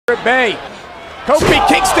Bay. Kofi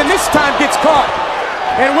Kingston this time gets caught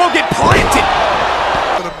and will get planted.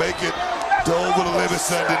 Gonna make it to over the limit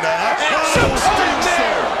Sunday night.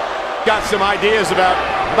 There. Got some ideas about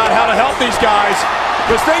how to help these guys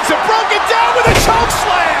because things have broken down with a choke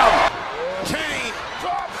slam. Kane.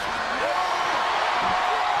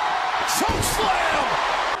 Choke slam.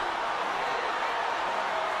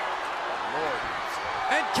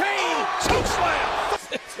 And Kane choke slam.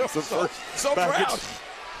 So proud.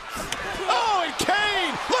 Oh, and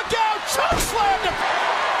Kane, look out, choke slam.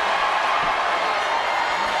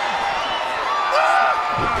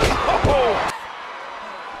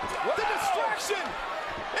 The distraction,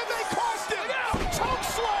 and they cost him. Choke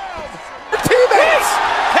slam. Teammates.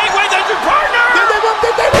 Hey, wait, that's your partner.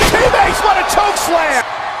 They were teammates. What a choke slam.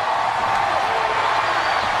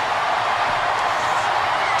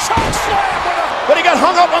 Choke slam. But he got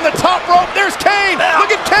hung up on the top rope. There's Kane.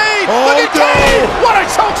 Look at Kane. Oh, look at no. Kane. What a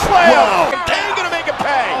choke slam. Wow. And Kane gonna make it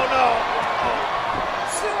pay. Oh no.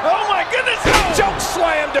 Oh my goodness. Choke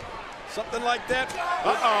slam. Something like that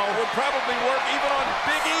would probably work even on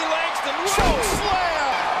Big E Langston. Choke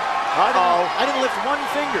slam. I didn't lift one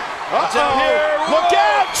finger. Watch out here. Look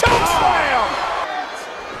out. Choke slam.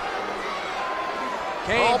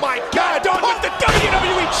 Kane. Oh my God. Don't put the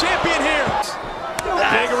WWE champion here.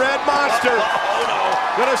 Big red monster. Oh no.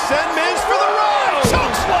 Gonna send Miz for the ride.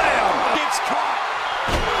 Choke slam. Gets caught.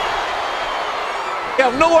 You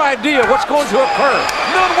have no idea what's going to occur.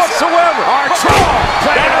 None whatsoever.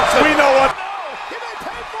 We know what. He may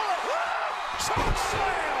pay for it. Choke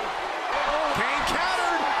slam. Kane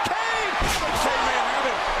countered. Kane.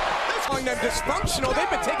 That's calling them dysfunctional. They've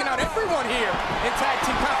been taking out everyone here in tag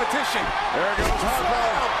team competition. There goes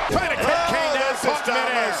Harper. Trying to kick Kane down this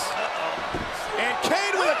time. And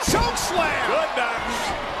Kane with a choke slam. Good damage.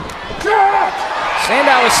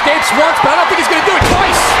 Sandow escapes once, but I don't think he's going to do it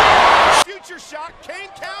twice. Future shot. Kane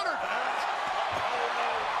countered.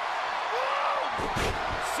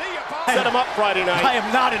 See ya, Bob. Set him up Friday night. I am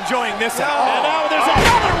not enjoying this at all. And now there's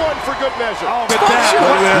another one for good measure. Look at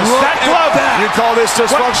that glove. You call this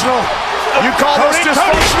dysfunctional? You call this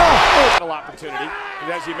dysfunctional? Opportunity. And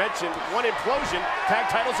as you mentioned, one implosion, tag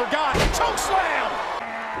titles are gone. Choke slam.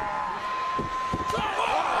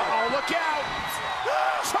 Oh, look out.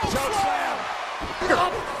 Choke slam.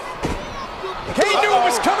 Kane knew it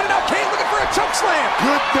was coming. Now Kane looking for a choke slam.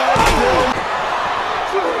 Good damage.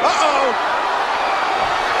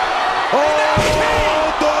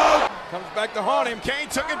 Oh, dog. Comes back to haunt him. Kane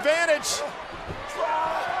took advantage.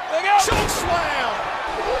 Look out. Choke slam.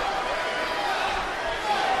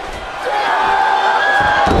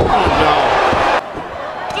 Oh, no.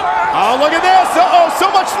 Oh, look at this. So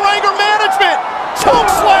much anger management.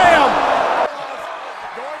 Choke slam.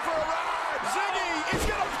 Going for a ride. Ziggy is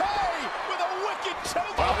going to pay with a wicked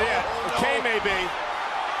choke. Oh, yeah. Kane may be.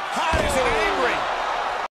 How does it